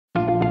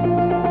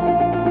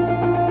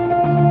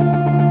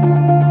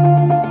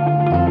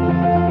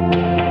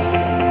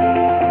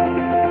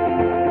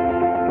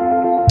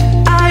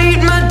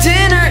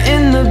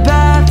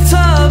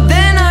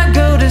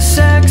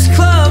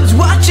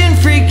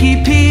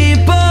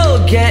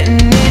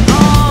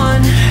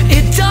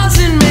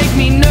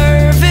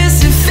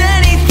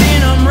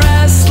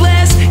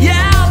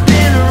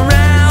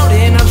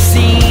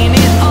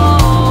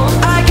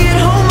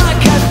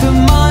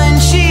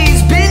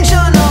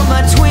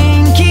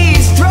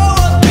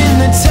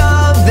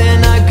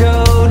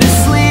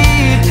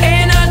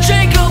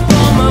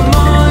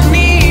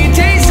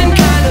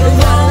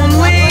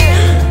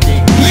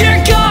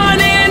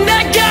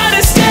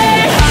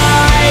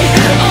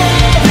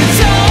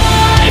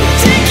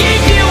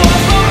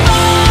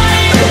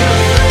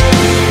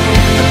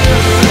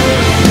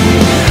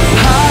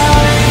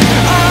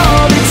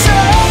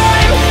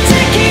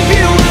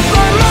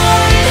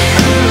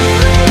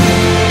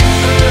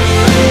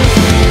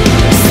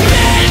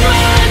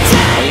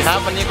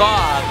ครับวันนี้ก็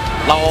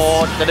เรา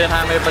จะเดินทา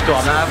งไปประจว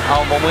บนะครับเอา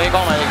โบกมือให้กล้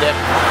องหน่อยเด็ก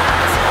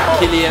ๆ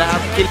คีรีนะครั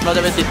บเราจ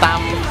ะไปติดตาม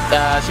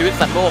ชีวิต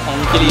สัตว์โลกของ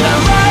คีรีนะครั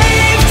บ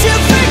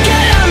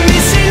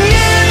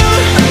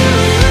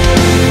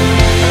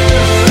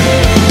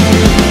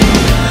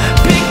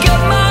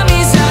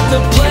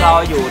เรา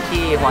อยู่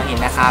ที่หัวหิน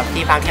นะครับ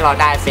ที่พักที่เรา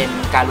ได้เป็น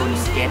การุณ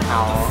เกสต์เฮ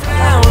าส์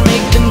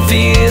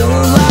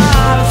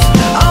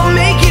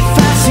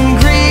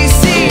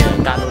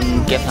การุณ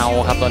เกสต์เฮา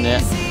ส์ครับตอนนี้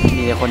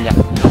มีคนอยาก